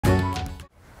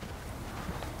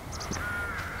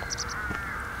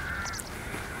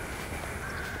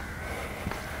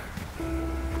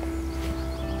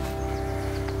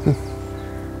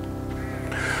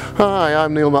Hi,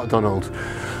 I'm Neil McDonald.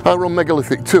 I run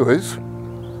Megalithic tours,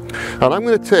 and I'm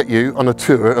going to take you on a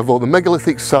tour of all the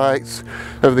megalithic sites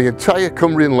of the entire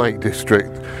Cumbrian Lake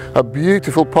District, a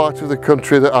beautiful part of the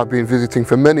country that I've been visiting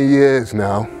for many years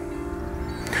now.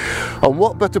 And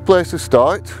what better place to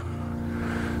start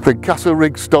than Castle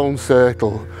Rigg Stone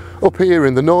Circle, up here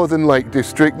in the Northern Lake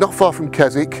District, not far from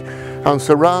Keswick, and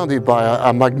surrounded by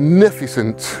a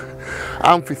magnificent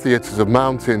amphitheatres of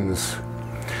mountains.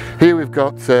 Here we've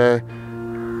got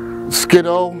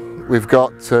Skiddaw, we've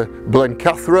got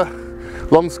Blencathra,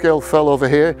 Lonscale Fell over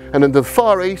here, and in the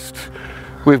far east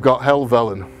we've got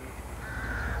Helvellyn.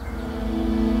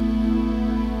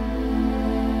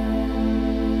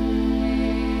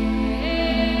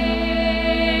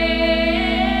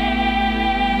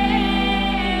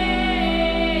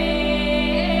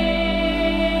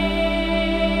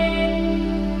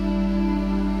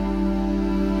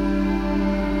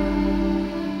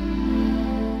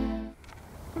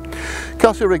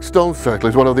 Castle Rigg Stone Circle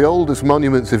is one of the oldest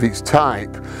monuments of its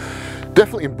type,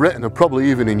 definitely in Britain and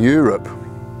probably even in Europe.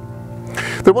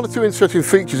 There are one or two interesting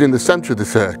features in the centre of the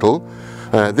circle.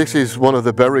 This is one of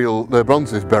the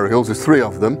bronze burials, there's three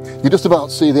of them. You just about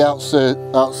see the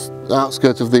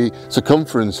outskirts of the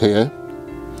circumference here.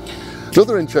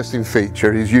 Another interesting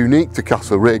feature is unique to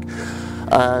Castle Rigg.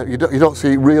 You don't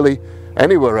see it really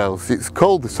anywhere else. It's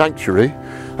called the Sanctuary,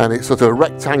 and it's sort of a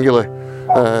rectangular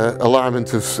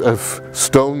alignment of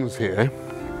stones here.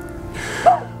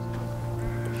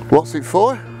 What's it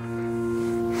for?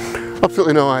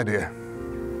 Absolutely no idea.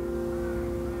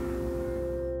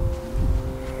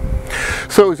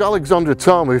 So it was Alexander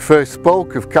Thom who first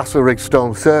spoke of Castle Rigg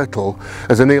Stone Circle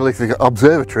as a Neolithic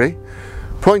observatory,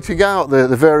 pointing out the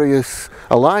various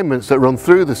alignments that run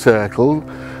through the circle,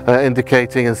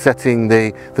 indicating and setting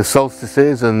the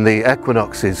solstices and the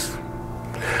equinoxes.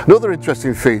 Another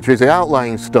interesting feature is the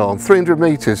outlying stone, 300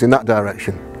 metres in that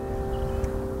direction.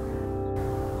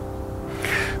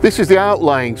 This is the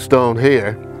outlying stone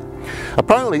here.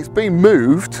 Apparently it's been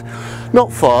moved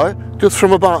not far, just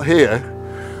from about here,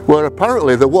 where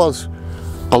apparently there was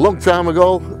a long time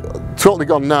ago, totally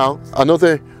gone now,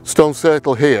 another stone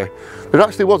circle here. There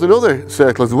actually was another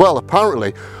circle as well,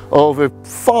 apparently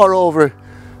far over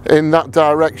in that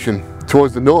direction,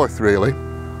 towards the north really.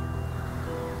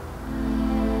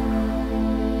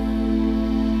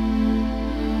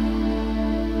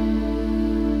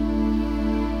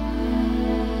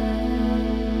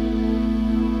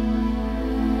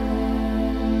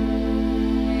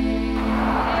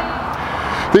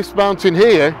 This mountain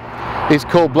here is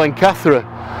called Blencathra,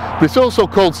 but it's also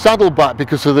called Saddleback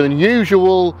because of the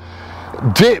unusual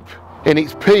dip in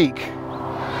its peak.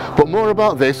 But more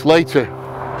about this later.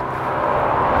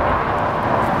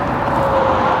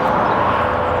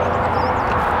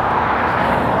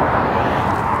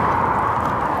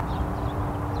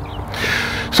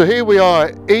 So here we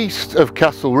are east of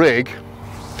Castle Rigg,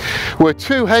 where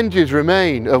two henges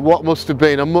remain of what must have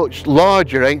been a much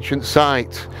larger ancient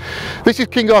site. This is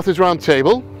King Arthur's Round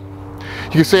Table.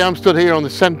 You can see I'm stood here on the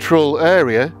central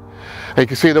area, and you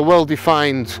can see the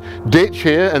well-defined ditch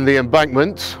here and the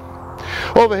embankment.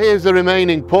 Over here is the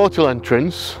remaining portal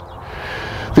entrance.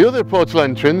 The other portal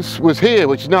entrance was here,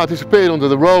 which has now disappeared under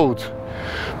the road.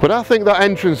 But I think that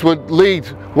entrance would lead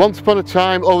once upon a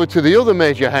time over to the other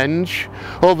major henge,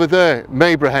 over there,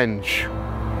 Mayborough Henge.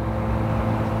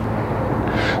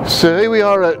 So here we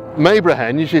are at Mayborough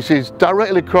Henge. This is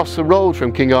directly across the road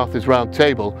from King Arthur's Round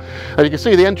Table, and you can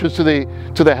see the entrance to the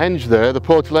henge there, the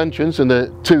portal entrance and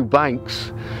the two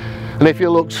banks. And if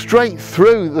you look straight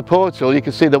through the portal, you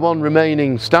can see the one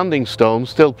remaining standing stone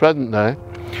still present there.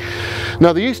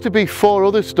 Now there used to be four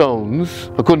other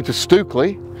stones, according to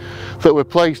Stukely, that were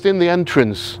placed in the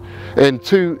entrance in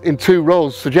two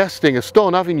rows, suggesting a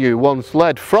stone avenue once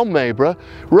led from Mayborough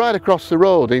right across the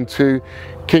road into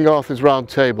King Arthur's Round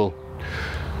Table.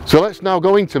 So let's now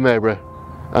go into Mayborough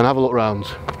and have a look round.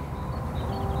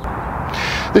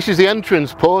 This is the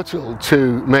entrance portal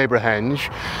to Mayborough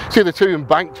Henge. See the two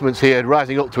embankments here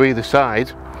rising up to either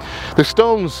side. The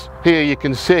stones here you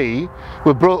can see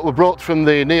were brought from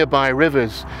the nearby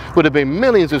rivers. Would have been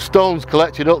millions of stones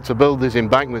collected up to build these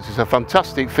embankments. It's a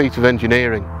fantastic feat of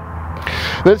engineering.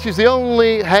 Now, this is the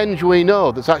only henge we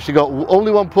know that's actually got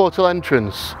only one portal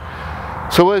entrance.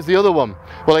 So where's the other one?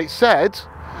 Well, it's said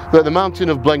that the mountain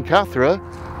of Blencathra,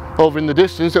 over in the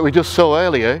distance that we just saw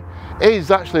earlier,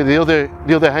 is actually the other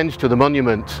henge to the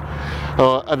monument,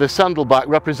 and the Saddleback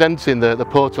representing the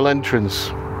portal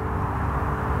entrance.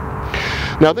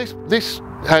 Now this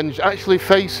henge actually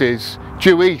faces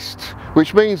due east,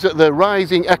 which means that the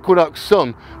rising equinox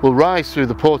sun will rise through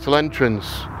the portal entrance.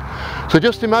 So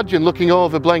just imagine looking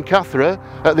over Blencathra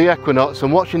at the equinox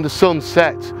and watching the sun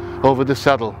set over the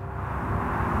saddle.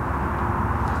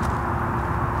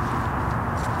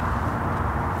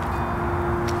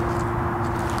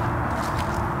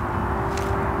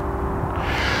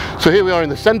 So here we are in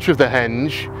the centre of the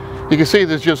henge. You can see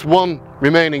there's just one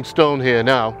remaining stone here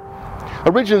now.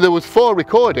 Originally there was 4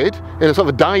 recorded in a sort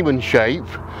of a diamond shape,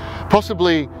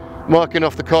 possibly marking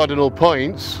off the cardinal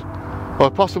points, or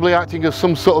possibly acting as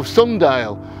some sort of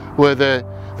sundial where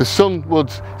the sun would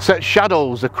set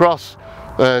shadows across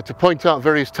to point out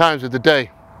various times of the day.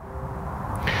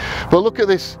 But look at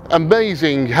this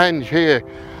amazing henge here.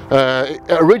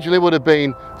 It originally would have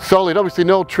been solid, obviously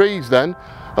no trees then,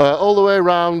 all the way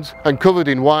around and covered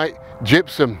in white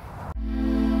gypsum.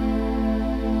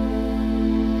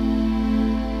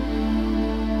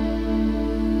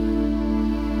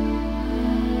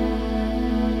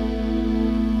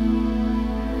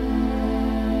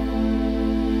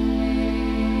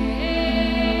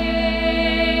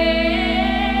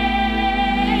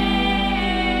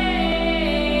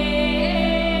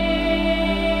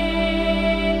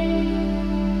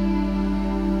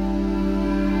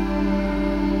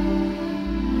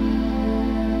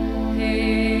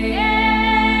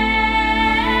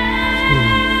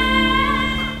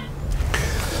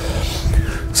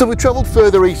 So we travelled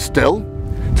further east still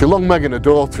to Long Meg and her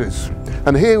daughters,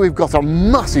 and here we've got a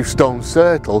massive stone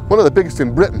circle, one of the biggest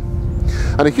in Britain,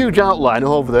 and a huge outline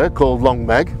over there called Long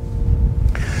Meg.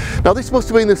 Now this must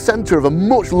have been the centre of a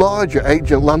much larger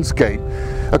ancient landscape.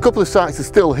 A couple of sites are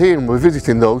still here and we're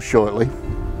visiting those shortly.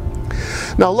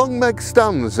 Now Long Meg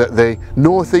stands at the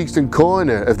northeastern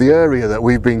corner of the area that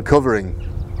we've been covering.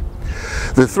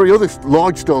 The 3 other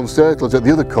large stone circles at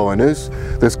the other corners.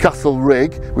 There's Castle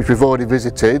Rig, which we've already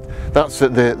visited, that's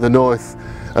at the north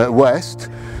west.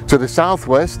 To the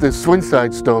southwest there's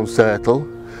Swinside Stone Circle,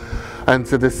 and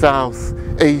to the south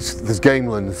east there's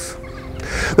Gamelands.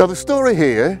 Now the story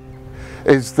here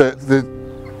is that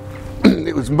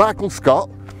it was Michael Scott.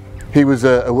 He was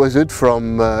a wizard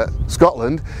from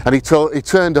Scotland, and he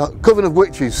turned a coven of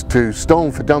witches to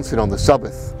stone for dancing on the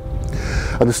Sabbath.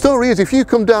 And the story is, if you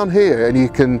come down here and you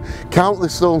can count the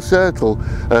stone circle,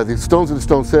 the stones of the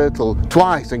stone circle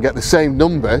twice and get the same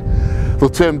number, they'll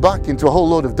turn back into a whole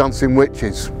load of dancing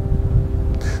witches.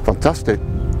 Fantastic.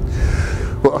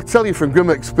 But I tell you from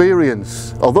grim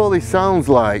experience, although this sounds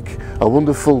like a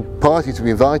wonderful party to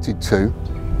be invited to,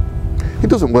 it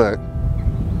doesn't work.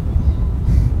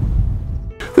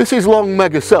 This is Long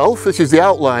Meg herself. This is the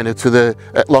outliner to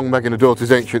the Long Meg and her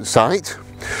daughter's ancient site.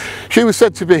 She was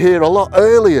said to be here a lot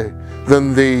earlier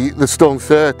than the stone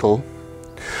circle,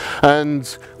 and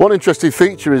one interesting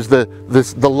feature is the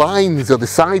lines or the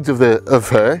sides of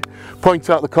her point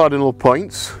out the cardinal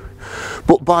points,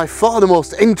 but by far the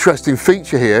most interesting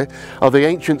feature here are the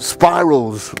ancient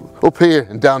spirals up here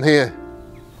and down here.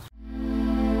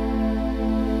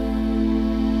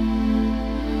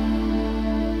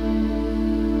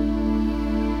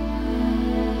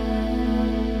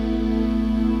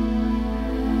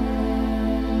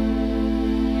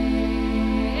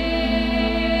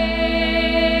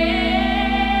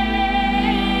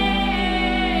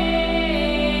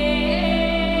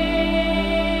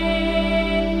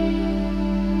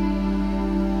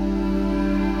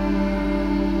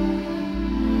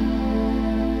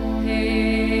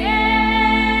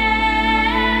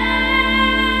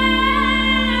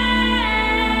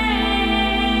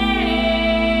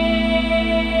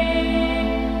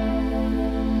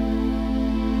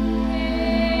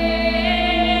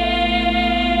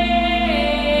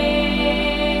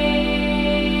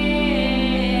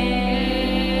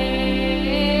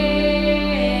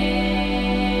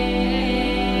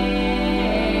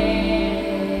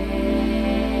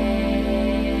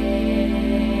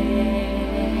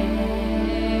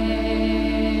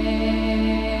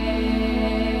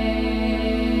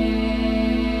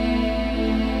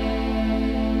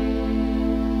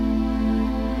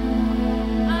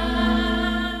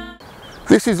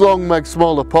 This is Long Meg's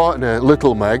smaller partner,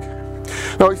 Little Meg.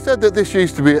 Now it's said that this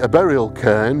used to be a burial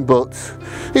cairn, but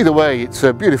either way it's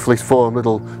a beautifully formed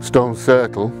little stone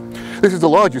circle. This is the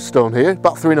largest stone here,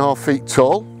 about 3.5 feet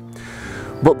tall,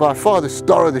 but by far the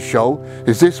star of the show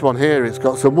is this one here. It's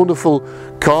got some wonderful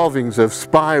carvings of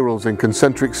spirals and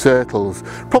concentric circles,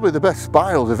 probably the best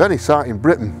spirals of any site in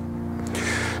Britain.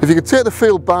 If you could take the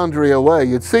field boundary away,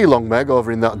 you'd see Long Meg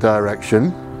over in that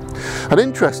direction. And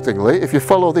interestingly, if you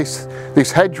follow this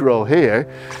hedgerow here,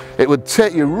 it would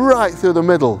take you right through the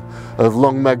middle of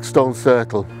Long Meg Stone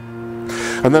Circle.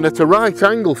 And then at a right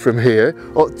angle from here,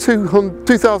 at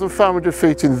 2,500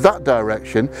 feet in that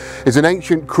direction, is an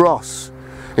ancient cross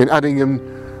in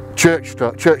Addingham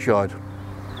churchyard.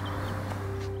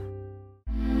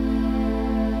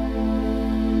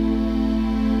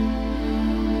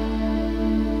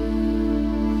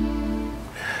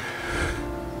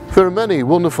 There are many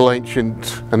wonderful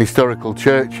ancient and historical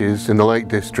churches in the Lake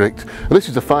District, and this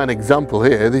is a fine example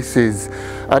here. This is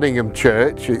Addingham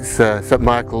Church. It's St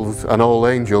Michael's and All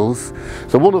Angels.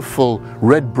 It's a wonderful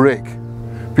red brick,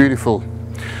 beautiful.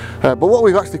 But what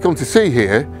we've actually come to see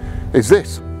here is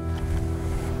this.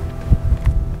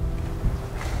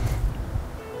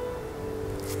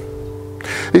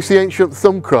 It's the ancient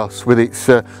thumb cross with its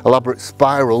elaborate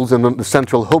spirals and the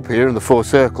central hub here and the 4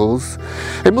 circles.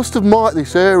 It must have marked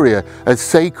this area as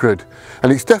sacred,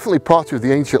 and it's definitely part of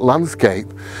the ancient landscape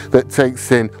that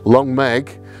takes in Long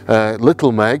Meg,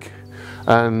 Little Meg,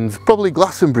 and probably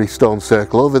Glastonbury stone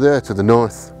circle over there to the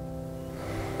north.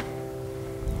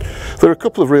 There are a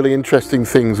couple of really interesting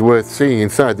things worth seeing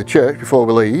inside the church before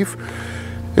we leave.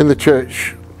 In the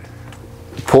church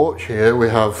porch here we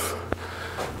have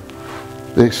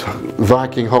this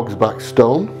Viking hogsback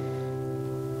stone.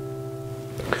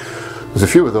 There's a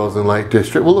few of those in the Lake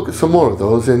District. We'll look at some more of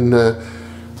those in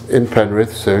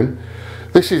Penrith soon.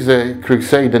 This is a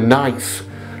Crusader Knights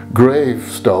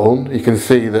gravestone. You can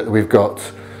see that we've got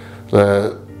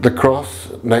the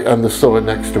cross and the sword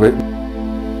next to it.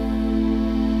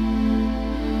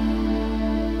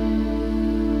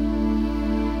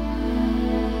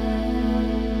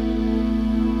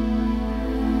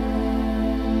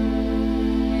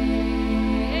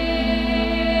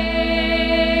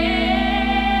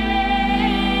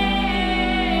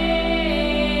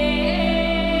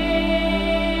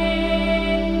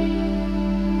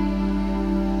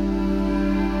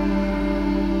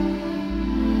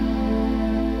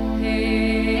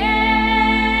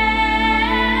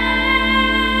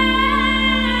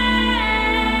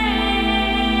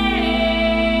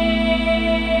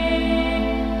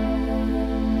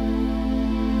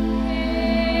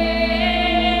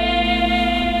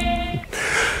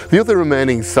 The other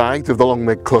remaining site of the Long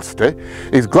Meg cluster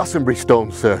is Glastonbury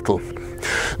Stone Circle.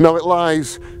 Now it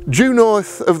lies due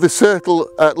north of the circle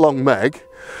at Long Meg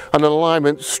and an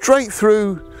alignment straight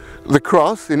through the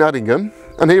cross in Addingham,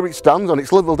 and here it stands on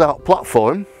its levelled out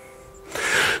platform.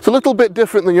 It's a little bit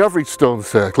different than your average stone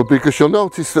circle because you'll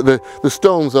notice that the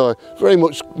stones are very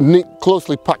much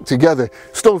closely packed together.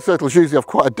 Stone circles usually have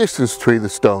quite a distance between the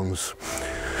stones.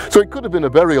 So it could have been a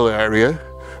burial area,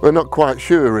 we're not quite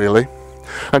sure really.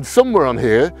 And somewhere on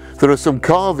here there are some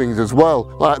carvings as well,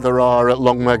 like there are at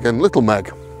Long Meg and Little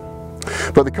Meg.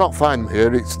 But they can't find them here,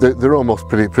 they're almost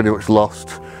pretty much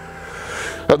lost.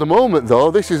 At the moment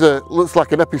though, this is looks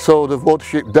like an episode of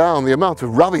Watership Down. The amount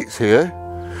of rabbits here,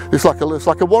 it's like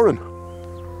a warren.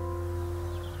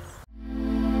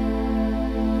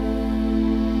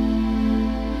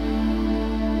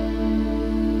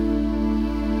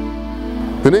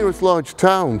 The nearest large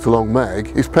town to Long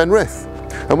Meg is Penrith,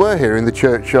 and we're here in the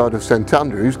churchyard of St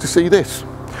Andrews to see this.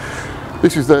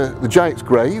 This is the Giant's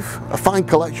Grave, a fine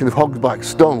collection of hogback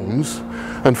stones,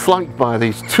 and flanked by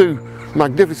these 2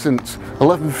 magnificent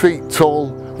 11 feet tall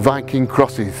Viking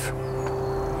crosses.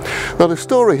 Now the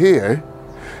story here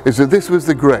is that this was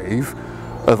the grave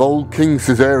of old King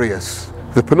Caesarius,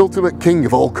 the penultimate king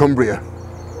of all Cumbria.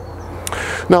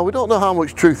 Now we don't know how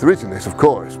much truth there is in this, of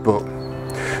course, but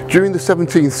during the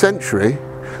 17th century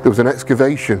there was an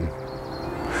excavation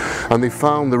and they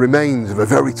found the remains of a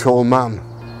very tall man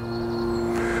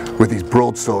with his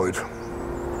broadsword.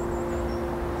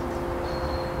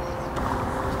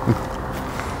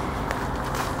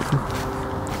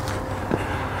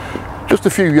 Just a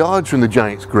few yards from the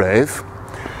Giant's Grave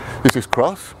is this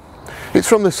cross. It's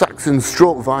from the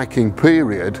Saxon-stroke Viking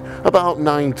period, about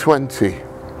 920.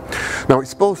 Now it's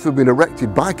supposed to have been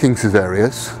erected by King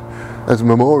Caesarius as a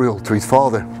memorial to his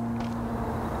father.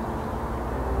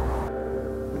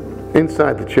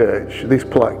 Inside the church, this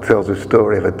plaque tells a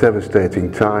story of a devastating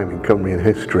time in Cumbrian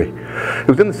history. It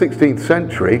was in the 16th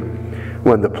century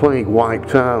when the plague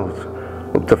wiped out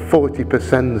up to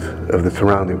 40% of the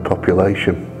surrounding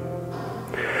population.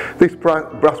 This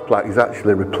brass plaque is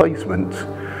actually a replacement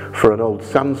for an old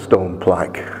sandstone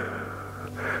plaque,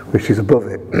 which is above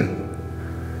it,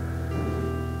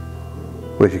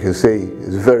 which you can see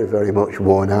is very, very much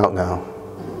worn out now.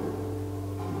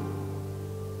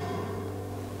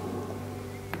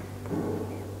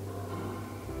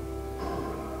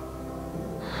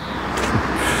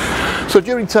 So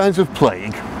during times of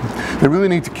plague, they really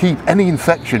need to keep any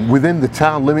infection within the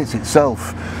town limits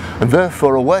itself, and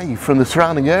therefore away from the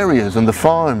surrounding areas and the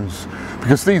farms,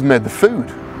 because these made the food.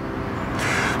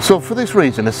 So for this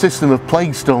reason, a system of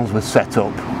plague stones was set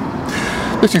up.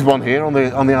 This is one here on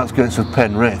the outskirts of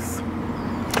Penrith,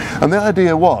 and the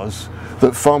idea was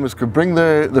that farmers could bring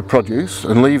their produce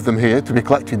and leave them here to be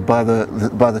collected by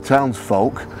the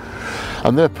townsfolk,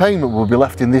 and their payment would be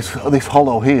left in this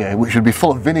hollow here, which would be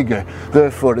full of vinegar.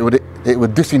 Therefore it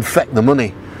would disinfect the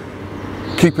money,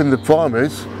 keeping the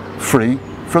farmers free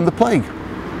from the plague.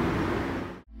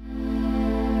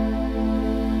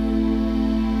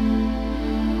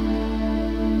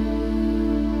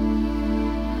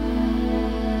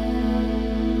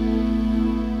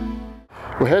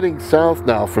 We're heading south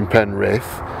now from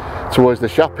Penrith towards the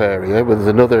Shap area, where there's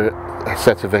another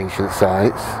set of ancient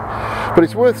sites, but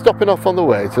it's worth stopping off on the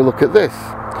way to look at this.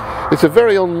 It's a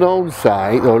very unknown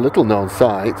site, or a little known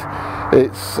site.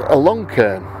 It's a long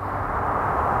cairn.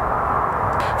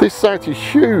 This site is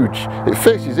huge. It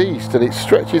faces east and it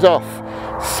stretches off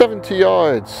 70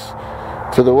 yards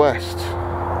to the west.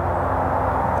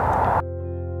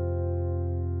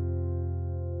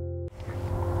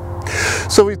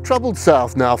 So we've travelled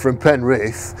south now from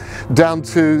Penrith down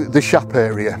to the Shap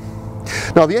area.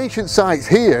 Now the ancient sites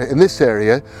here in this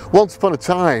area, once upon a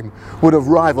time, would have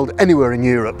rivalled anywhere in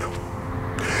Europe.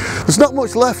 There's not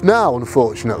much left now,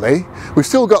 unfortunately. We've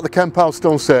still got the Kemphouse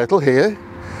Stone Circle here,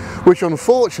 which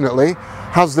unfortunately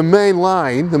has the main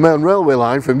line, the main railway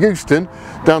line from Euston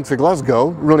down to Glasgow,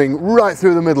 running right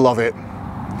through the middle of it.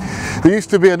 There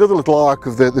used to be another little arc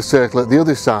of the circle at the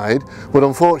other side, but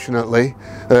unfortunately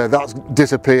that's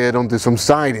disappeared under some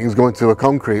sidings going to a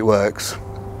concrete works.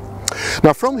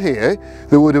 Now from here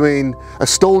there would have been a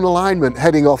stone alignment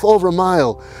heading off over a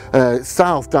mile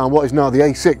south down what is now the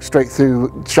A6 straight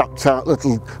through Shap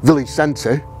little village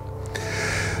centre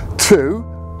to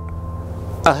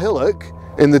a hillock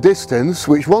in the distance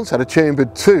which once had a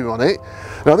chambered tomb on it.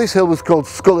 Now this hill was called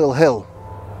Scullhill Hill,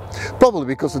 probably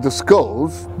because of the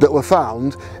skulls that were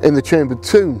found in the chambered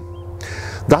tomb.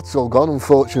 That's all gone,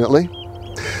 unfortunately.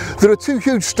 There are two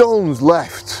huge stones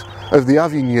left of the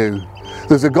avenue.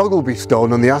 There's a Goggleby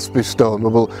stone and the Aspis stone.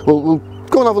 We'll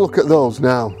go and have a look at those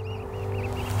now.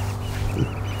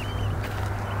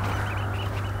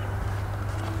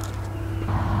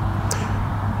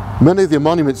 Many of the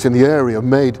monuments in the area are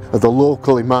made of the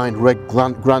locally mined red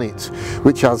granite,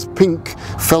 which has pink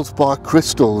feldspar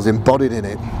crystals embodied in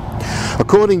it.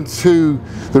 According to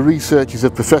the researches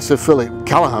of Professor Philip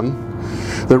Callahan,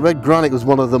 the red granite was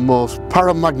one of the most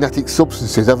paramagnetic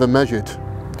substances ever measured,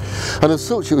 and as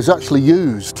such it was actually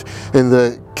used in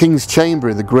the King's Chamber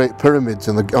in the Great Pyramids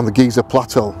on the Giza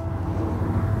Plateau.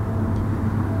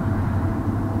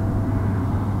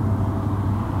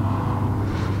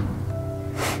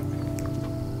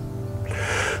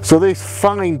 So this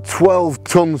fine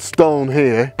 12-ton stone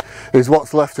here is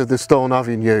what's left of the stone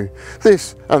avenue.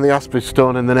 This and the Aspis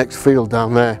stone in the next field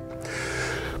down there.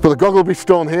 But the Goggleby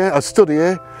stone here has stood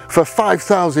here for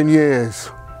 5,000 years.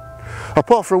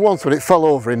 Apart from once when it fell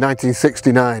over in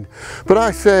 1969. But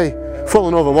I say,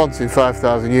 falling over once in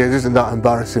 5,000 years isn't that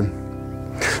embarrassing.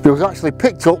 It was actually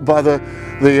picked up by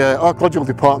the archaeological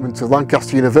department of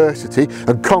Lancaster University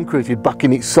and concreted back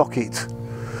in its socket.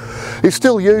 It's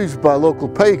still used by local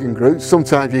pagan groups.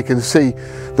 Sometimes you can see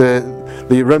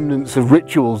the remnants of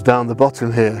rituals down the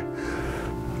bottom here.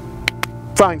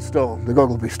 Fine stone, the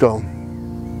Goggleby stone.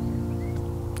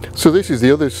 So this is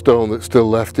the other stone that's still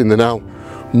left in the now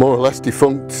more or less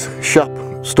defunct Shap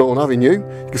Stone Avenue.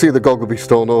 You can see the Goggleby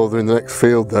stone over in the next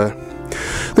field there.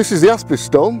 This is the Aspis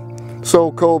stone,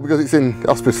 so called because it's in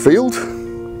Aspis Field.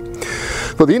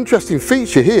 But the interesting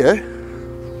feature here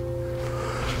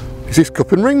is this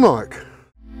cup and ring mark.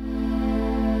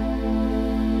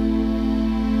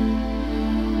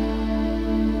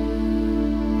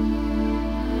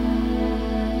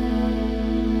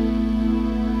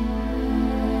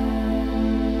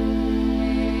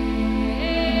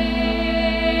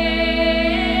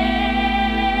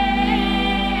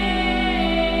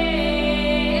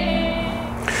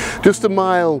 Just a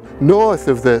mile north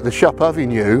of the Shap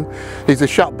Avenue is the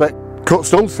Shap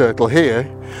Stone Circle here.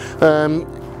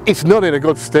 It's not in a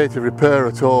good state of repair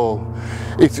at all.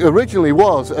 It originally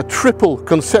was a triple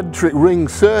concentric ring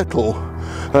circle,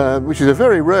 which is a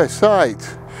very rare sight.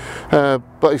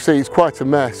 But you see, it's quite a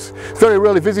mess. It's very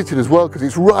rarely visited as well because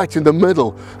it's right in the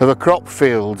middle of a crop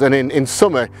field, and in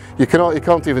summer you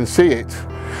can't even see it.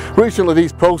 Recently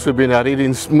these posts have been added,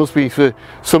 must be for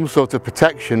some sort of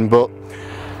protection, but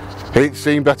it's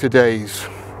seen better days.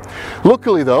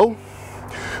 Luckily though,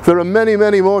 there are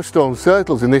many more stone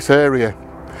circles in this area.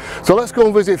 So let's go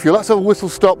and visit a few. Let's have a whistle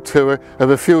stop tour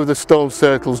of a few of the stone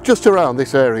circles just around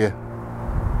this area.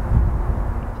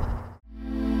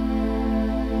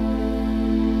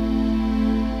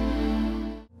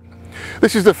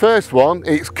 This is the first one.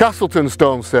 It's Castleton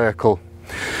Stone Circle.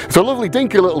 It's a lovely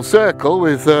dinky little circle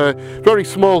with very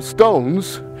small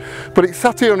stones, but it's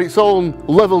sat here on its own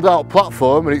levelled out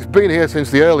platform, and it's been here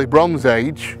since the early Bronze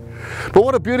Age. But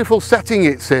what a beautiful setting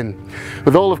it's in,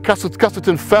 with all of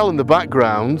Castleton Fell in the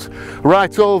background,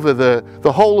 right over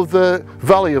the whole of the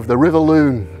valley of the River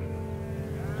Lune.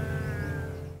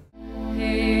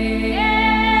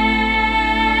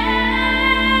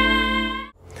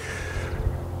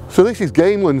 So this is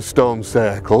Gameland Stone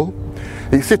Circle.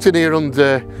 It's sitting here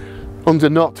under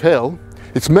Knott Hill.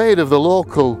 It's made of the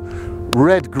local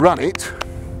red granite,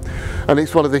 and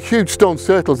it's one of the huge stone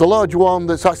circles, the large one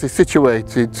that's actually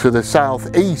situated to the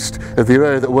southeast of the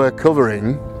area that we're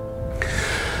covering.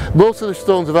 Most of the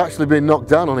stones have actually been knocked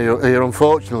down on here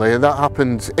unfortunately, and that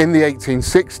happened in the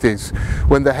 1860s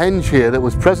when the henge here that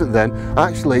was present then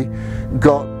actually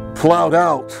got ploughed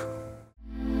out.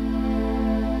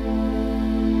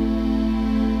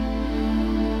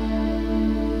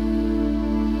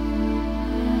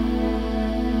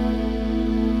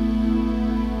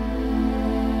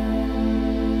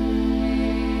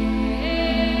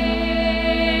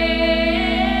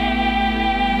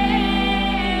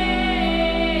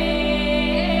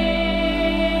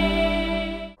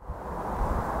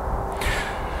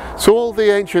 So all the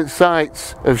ancient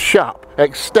sites of Shap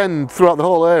extend throughout the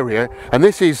whole area, and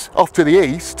this is off to the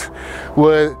east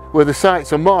where the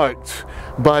sites are marked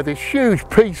by this huge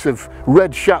piece of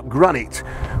red Shap granite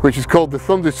which is called the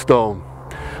Thunderstone.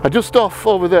 And just off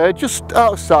over there, just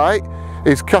out of sight,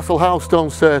 is Castle House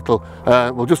Stone Circle.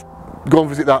 We'll just go and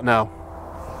visit that now.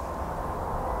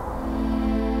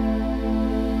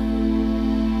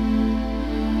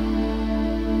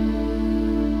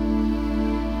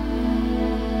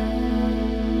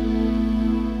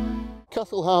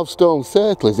 Castle House Stone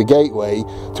Circle is a gateway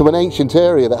to an ancient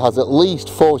area that has at least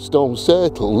 4 stone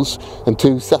circles and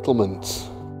 2 settlements.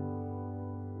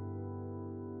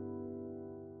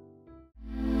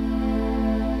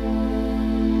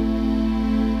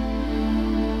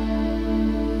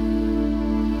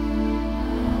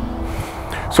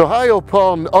 So high up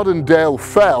on Oddendale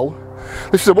Fell,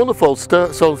 this is a wonderful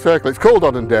stone circle. It's called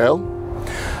Oddendale,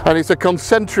 and it's a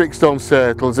concentric stone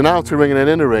circle. There's an outer ring and an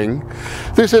inner ring.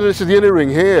 This is the inner ring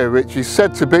here, which is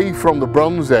said to be from the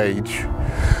Bronze Age,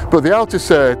 but the outer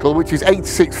circle, which is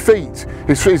 86 feet,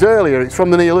 is earlier. It's from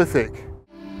the Neolithic.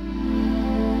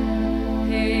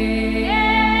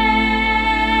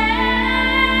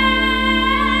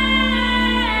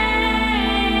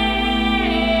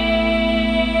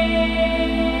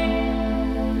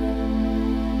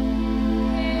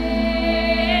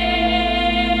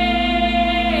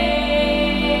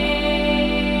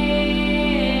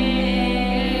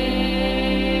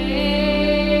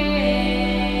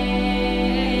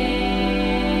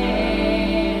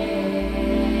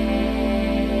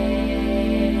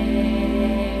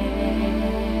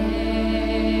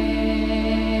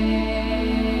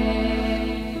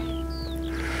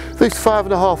 This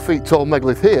 5.5 feet tall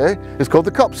megalith here is called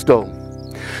the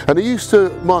Copstone, and it used to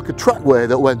mark a trackway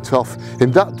that went off in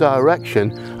that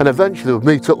direction and eventually would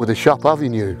meet up with the Shap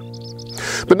Avenue.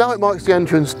 But now it marks the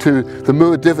entrance to the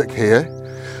Muir Divot here,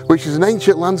 which is an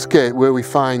ancient landscape where we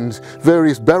find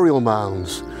various burial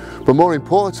mounds, but more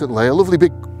importantly a lovely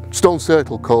big stone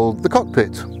circle called the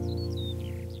Cockpit.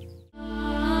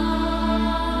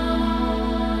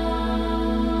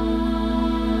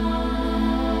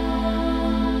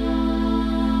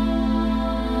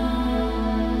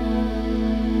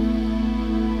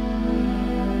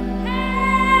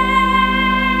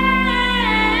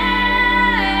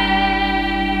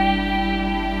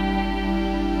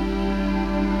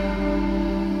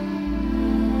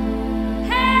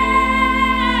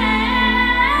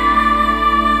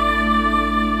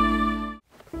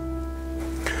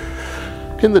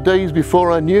 In the days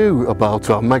before I knew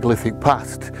about our megalithic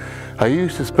past, I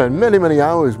used to spend many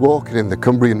hours walking in the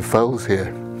Cumbrian fells here.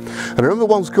 And I remember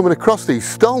once coming across these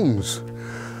stones.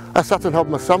 I sat and had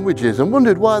my sandwiches and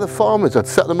wondered why the farmers had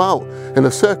set them out in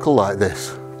a circle like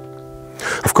this.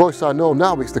 Of course I know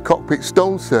now it's the Cockpit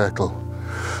Stone Circle.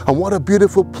 And what a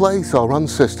beautiful place our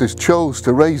ancestors chose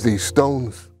to raise these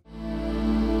stones.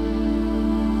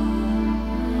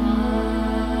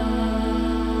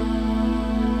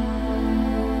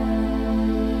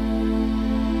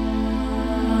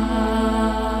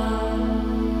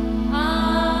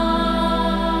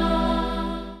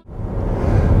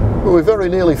 We've very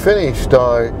nearly finished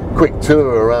our quick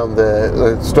tour around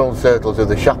the stone circles of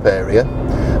the Shap area,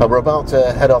 and we're about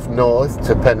to head off north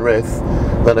to Penrith,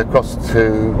 then across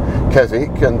to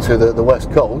Keswick and to the west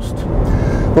coast.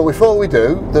 But before we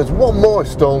do, there's one more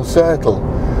stone circle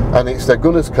and it's the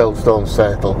Gunner's Stone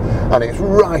Circle, and it's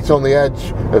right on the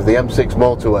edge of the M6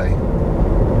 motorway.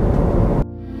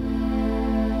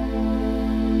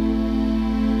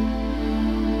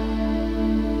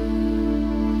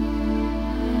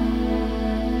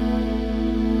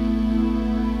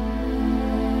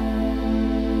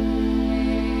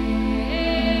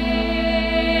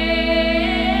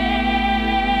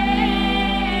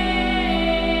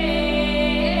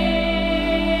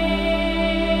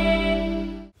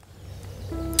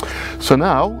 So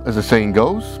now, as the saying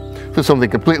goes, for something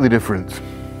completely different.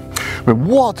 But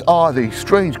what are these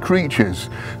strange creatures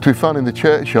to be found in the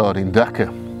churchyard in Dhaka?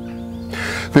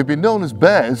 They've been known as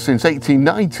bears since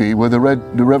 1890, where the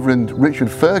Reverend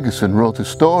Richard Ferguson wrote a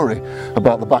story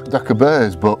about the Dhaka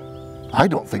bears, but I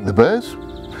don't think they're bears.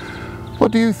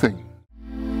 What do you think?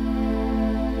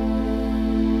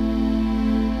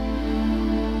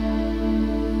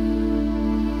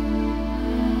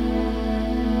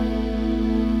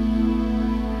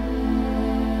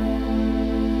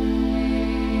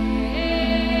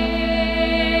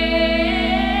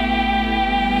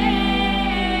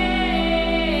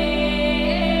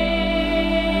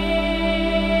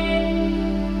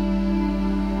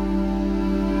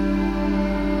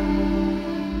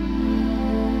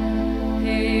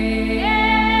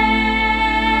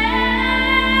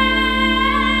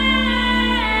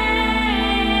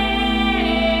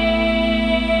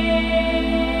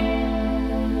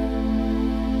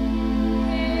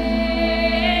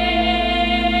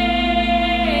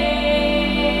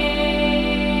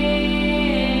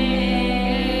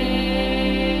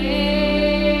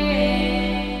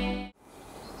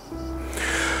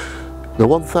 The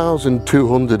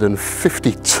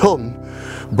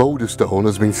 1,250-ton boulder stone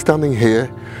has been standing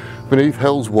here beneath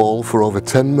Hell's Wall for over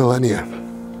 10 millennia.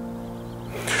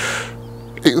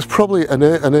 It was probably an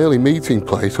early meeting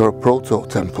place or a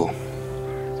proto-temple.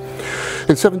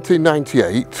 In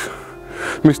 1798,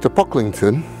 Mr.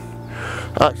 Pocklington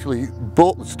actually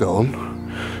bought the stone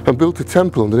and built a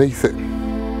temple underneath it.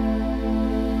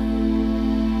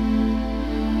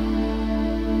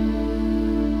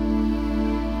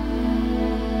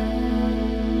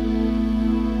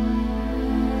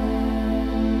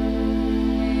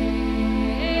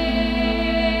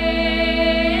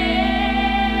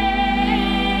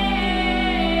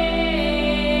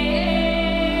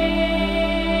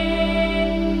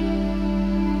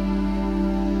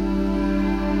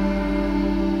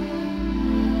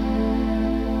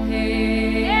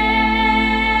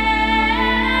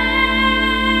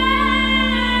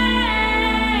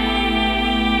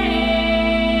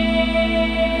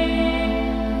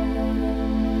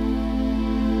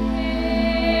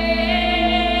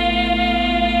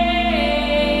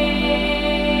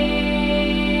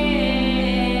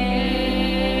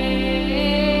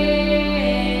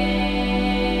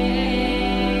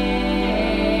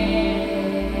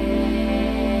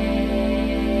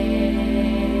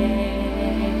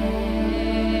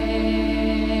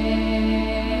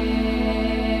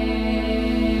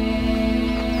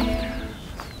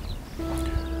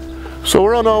 So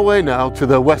we're on our way now to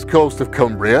the west coast of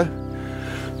Cumbria.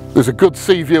 There's a good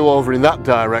sea view over in that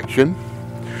direction,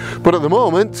 but at the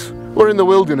moment we're in the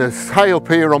wilderness high up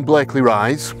here on Blakely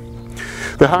Rise.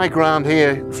 The high ground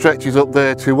here stretches up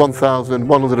there to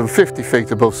 1,150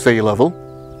 feet above sea level,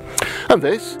 and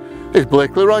this is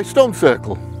Blakely Rise Stone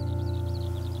Circle.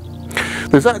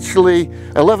 There's actually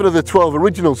 11 of the 12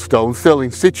 original stones still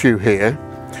in situ here,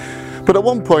 but at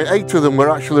one point 8 of them were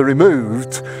actually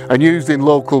removed and used in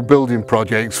local building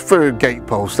projects for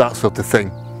gateposts, that sort of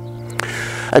thing.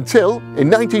 Until in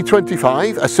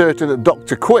 1925 a certain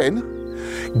Dr.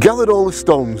 Quinn gathered all the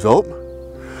stones up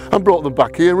and brought them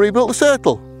back here and rebuilt the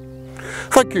circle.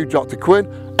 Thank you, Dr. Quinn,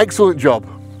 excellent job.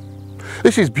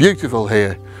 This is beautiful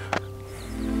here.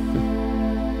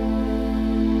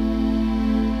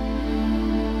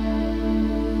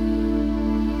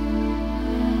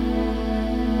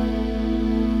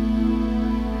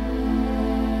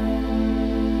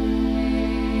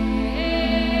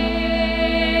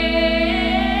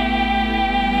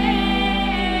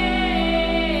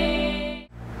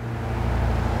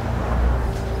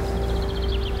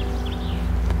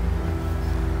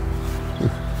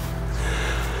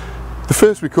 The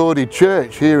first recorded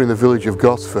church here in the village of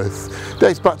Gosforth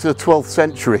dates back to the 12th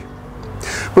century,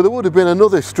 but there would have been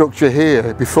another structure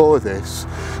here before this,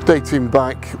 dating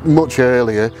back much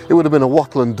earlier. It would have been a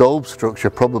wattle and daub structure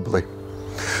probably.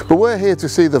 But we're here to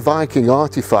see the Viking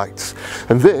artifacts,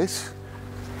 and this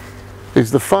is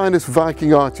the finest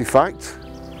Viking artifact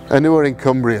anywhere in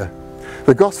Cumbria.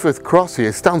 The Gosforth cross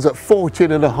here stands at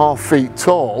 14.5 feet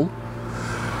tall,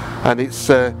 and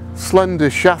its slender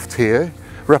shaft here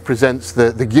represents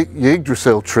the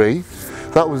Yggdrasil tree.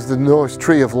 That was the Norse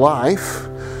tree of life,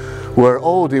 where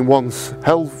Odin once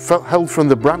held from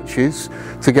the branches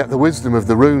to get the wisdom of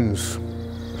the runes.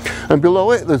 And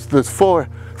below it there's 4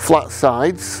 flat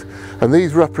sides, and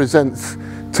these represent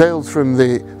tales from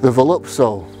the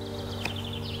Volupso.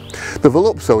 The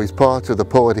Volupso is part of the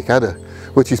Poetic Edda,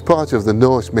 which is part of the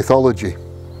Norse mythology.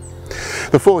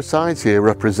 The 4 sides here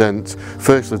represent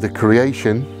firstly the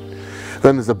creation,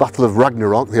 then there's the Battle of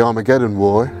Ragnarok, the Armageddon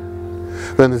War,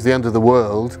 then there's the end of the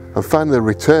world, and finally the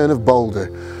return of Balder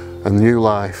and new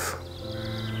life.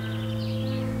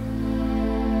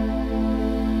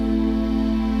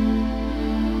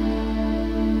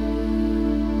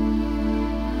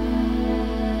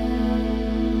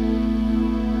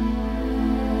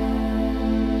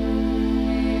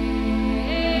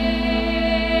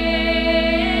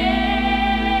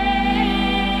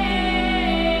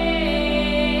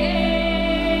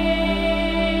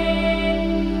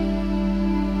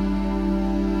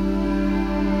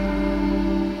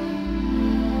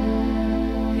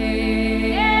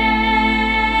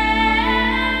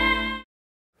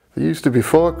 There used to be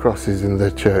 4 crosses in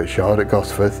the churchyard at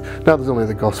Gosforth. Now there's only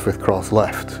the Gosforth cross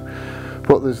left.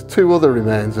 But there's 2 other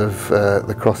remains of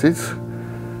the crosses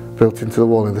built into the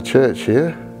wall in the church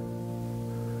here.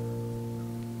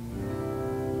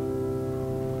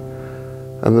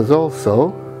 And there's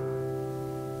also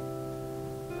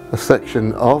a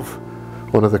section of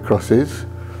one of the crosses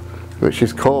which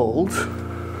is called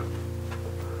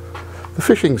the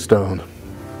fishing stone.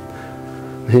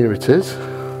 Here it is.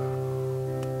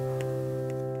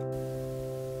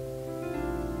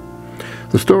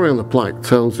 The story on the plaque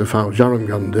tells of how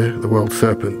Jormungandr, the world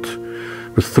serpent,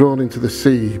 was thrown into the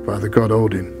sea by the god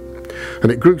Odin, and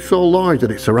it grew so large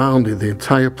that it surrounded the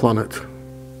entire planet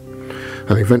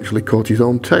and eventually caught his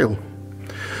own tail.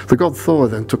 The god Thor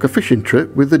then took a fishing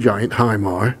trip with the giant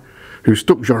Heimar, who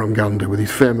struck Jormungandr with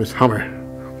his famous hammer.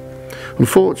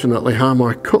 Unfortunately,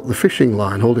 Heimar cut the fishing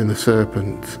line holding the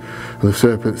serpent, and the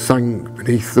serpent sank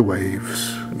beneath the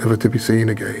waves, never to be seen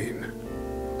again.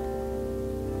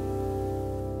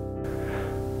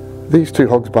 These 2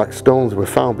 hogsback stones were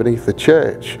found beneath the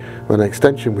church when an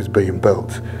extension was being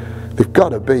built. They've got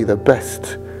to be the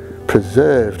best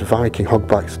preserved Viking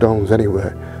hogback stones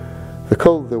anywhere. They're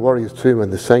called the Warrior's Tomb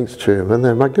and the Saint's Tomb, and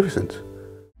they're magnificent.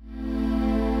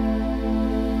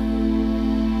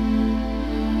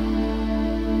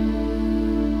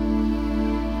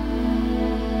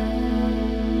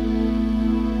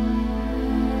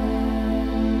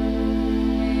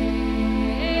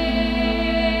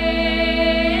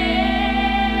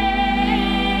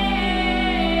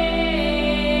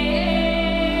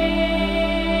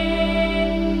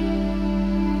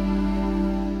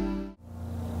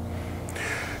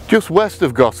 Just west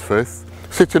of Gosforth,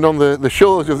 sitting on the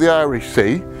shores of the Irish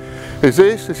Sea, is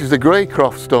this is the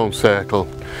Greycroft stone circle.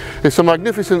 It's a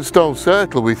magnificent stone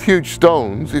circle with huge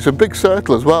stones. It's a big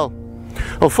circle as well.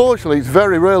 Unfortunately, it's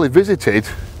very rarely visited,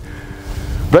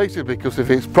 basically because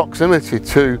of its proximity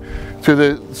to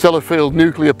the Sellafield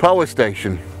nuclear power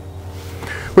station,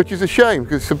 which is a shame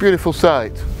because it's a beautiful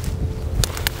site.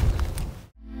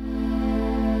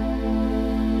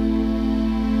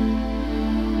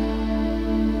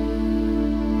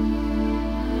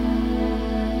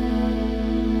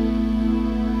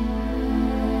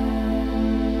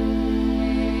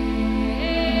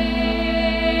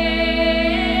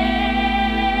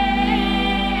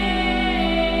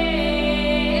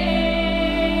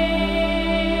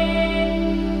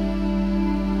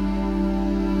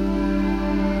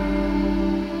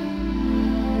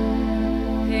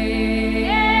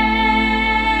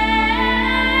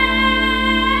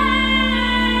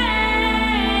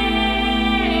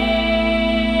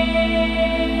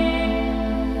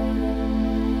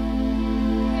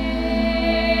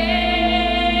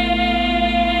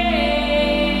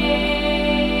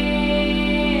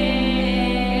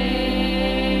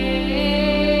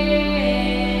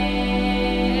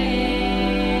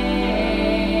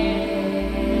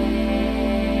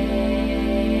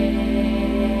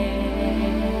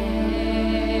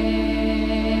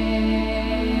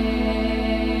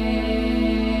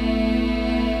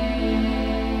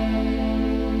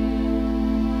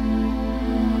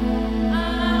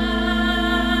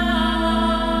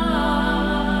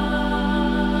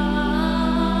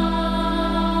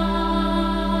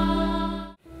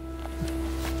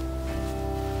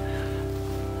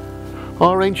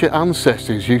 Our ancient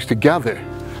ancestors used to gather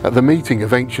at the meeting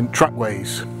of ancient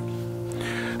trackways.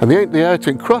 And the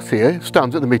Ayrton cross here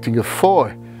stands at the meeting of 4,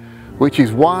 which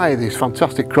is why this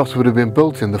fantastic cross would have been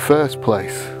built in the first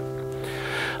place,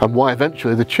 and why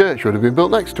eventually the church would have been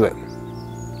built next to it.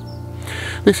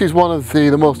 This is one of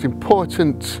the most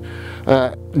important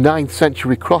 9th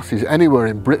century crosses anywhere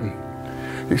in Britain.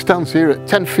 It stands here at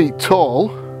 10 feet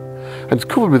tall and it's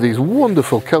covered with these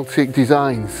wonderful Celtic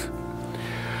designs.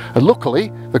 And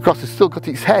luckily the cross has still got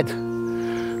its head,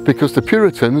 because the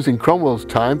Puritans in Cromwell's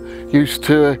time used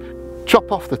to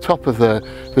chop off the top of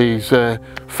these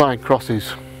fine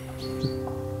crosses.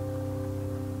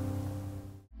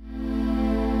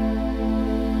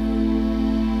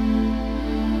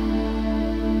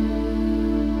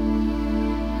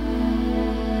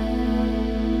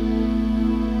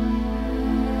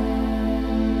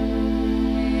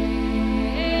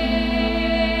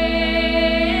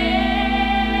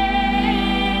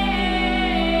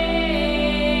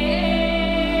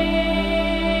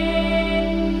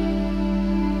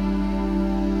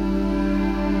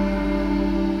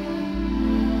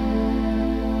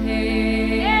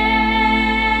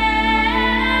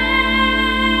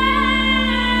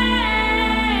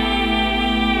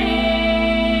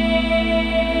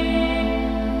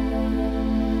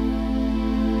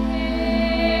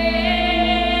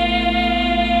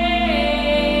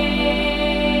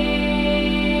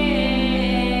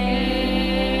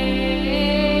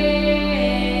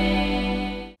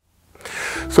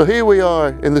 So here we are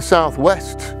in the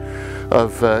southwest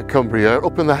of Cumbria,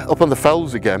 up on the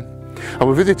fells again, and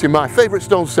we're visiting my favourite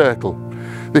stone circle.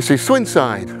 This is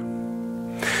Swinside.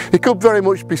 It could very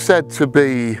much be said to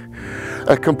be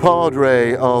a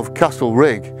compadre of Castle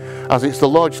Rigg, as it's the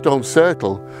large stone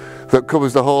circle that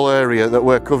covers the whole area that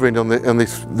we're covering on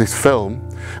this film,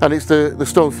 and it's the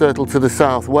stone circle to the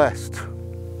southwest.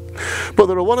 But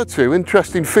there are one or two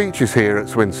interesting features here at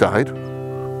Swinside.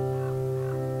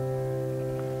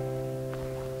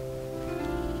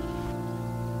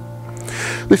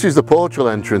 This is the portal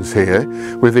entrance here,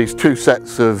 with these two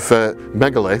sets of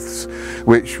megaliths,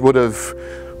 which would have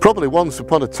probably once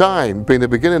upon a time been the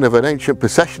beginning of an ancient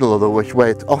processional which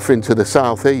went off into the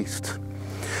southeast.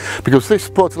 Because this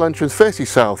portal entrance faces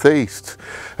southeast,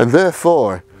 and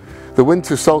therefore the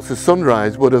winter solstice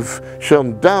sunrise would have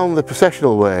shone down the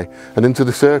processional way and into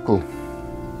the circle.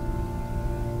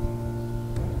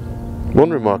 One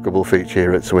remarkable feature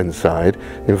here at Swinside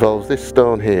involves this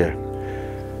stone here.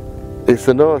 It's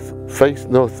the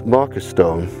north marker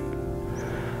stone,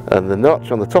 and the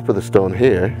notch on the top of the stone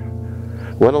here,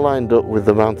 when aligned up with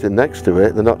the mountain next to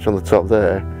it, the notch on the top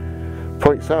there,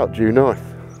 points out due north.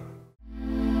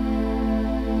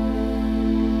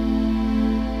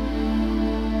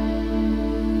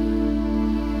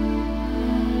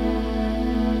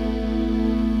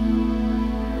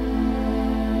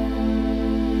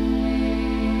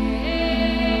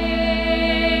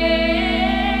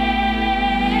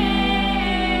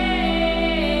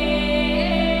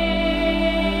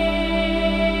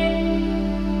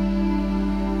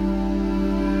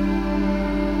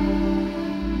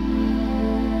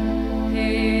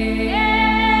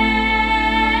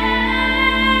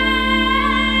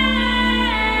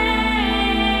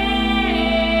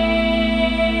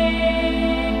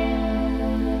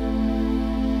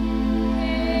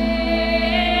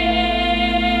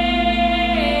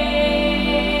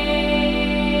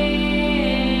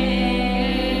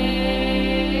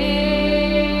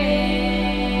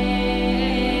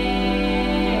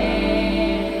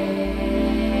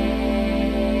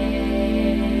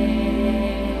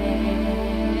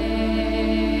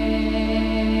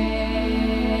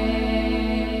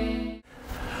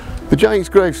 The Giant's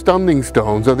Grave standing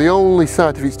stones are the only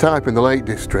site of its type in the Lake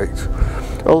District,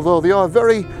 although they are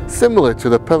very similar to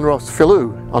the Penrhos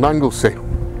Filou on Anglesey.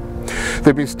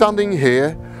 They've been standing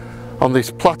here on this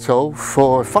plateau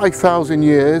for 5,000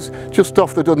 years, just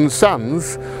off the Duddon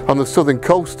Sands on the southern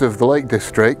coast of the Lake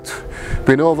District,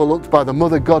 being overlooked by the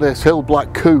Mother Goddess Hill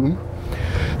Black Coombe.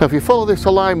 Now if you follow this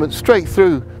alignment straight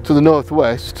through to the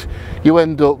northwest, you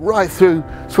end up right through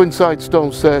Swinside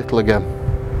Stone Circle again.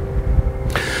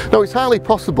 Now it's highly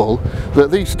possible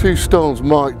that these two stones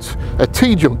marked a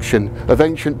T-junction of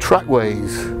ancient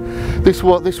trackways.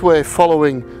 This way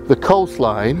following the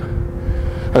coastline,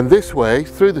 and this way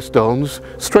through the stones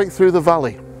straight through the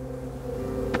valley.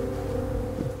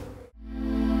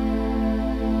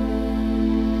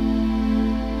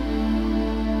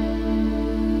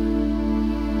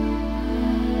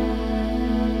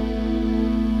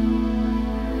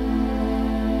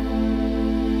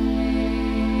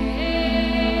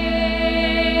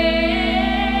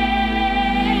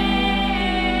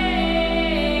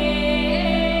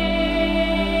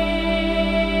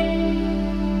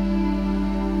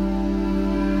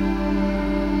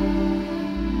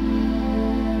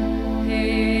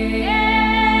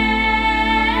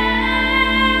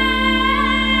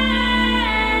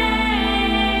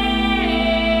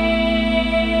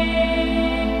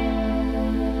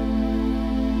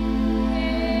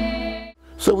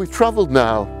 So we've travelled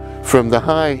now from the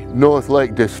high North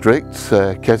Lake districts,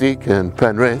 Keswick and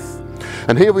Penrith,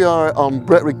 and here we are on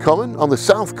Bretrig Common on the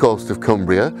south coast of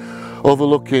Cumbria,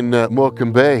 overlooking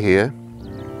Morecambe Bay here.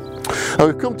 And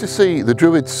we've come to see the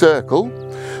Druid Circle,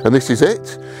 and this is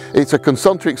it. It's a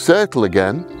concentric circle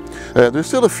again. There's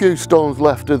still a few stones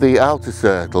left of the outer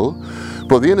circle,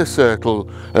 but the inner circle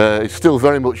is still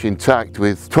very much intact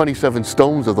with 27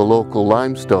 stones of the local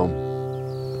limestone.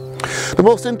 The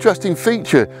most interesting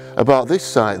feature about this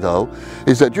site though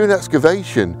is that during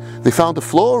excavation they found a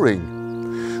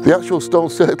flooring. The actual stone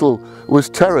circle was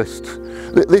terraced.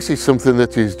 This is something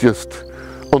that is just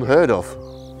unheard of.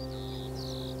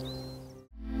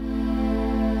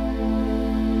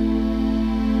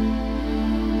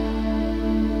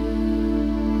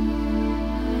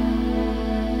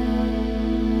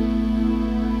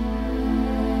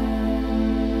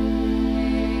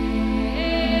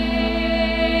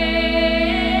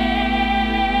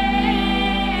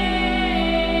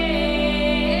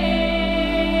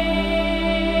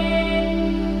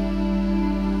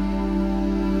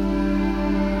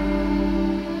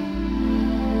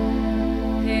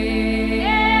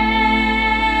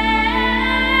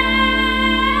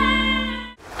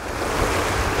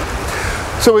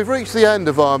 So we've reached the end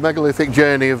of our megalithic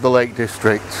journey of the Lake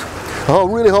District. I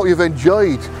really hope you've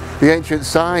enjoyed the ancient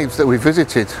sites that we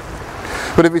visited.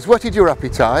 But if it's whetted your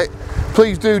appetite,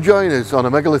 please do join us on a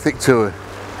megalithic tour.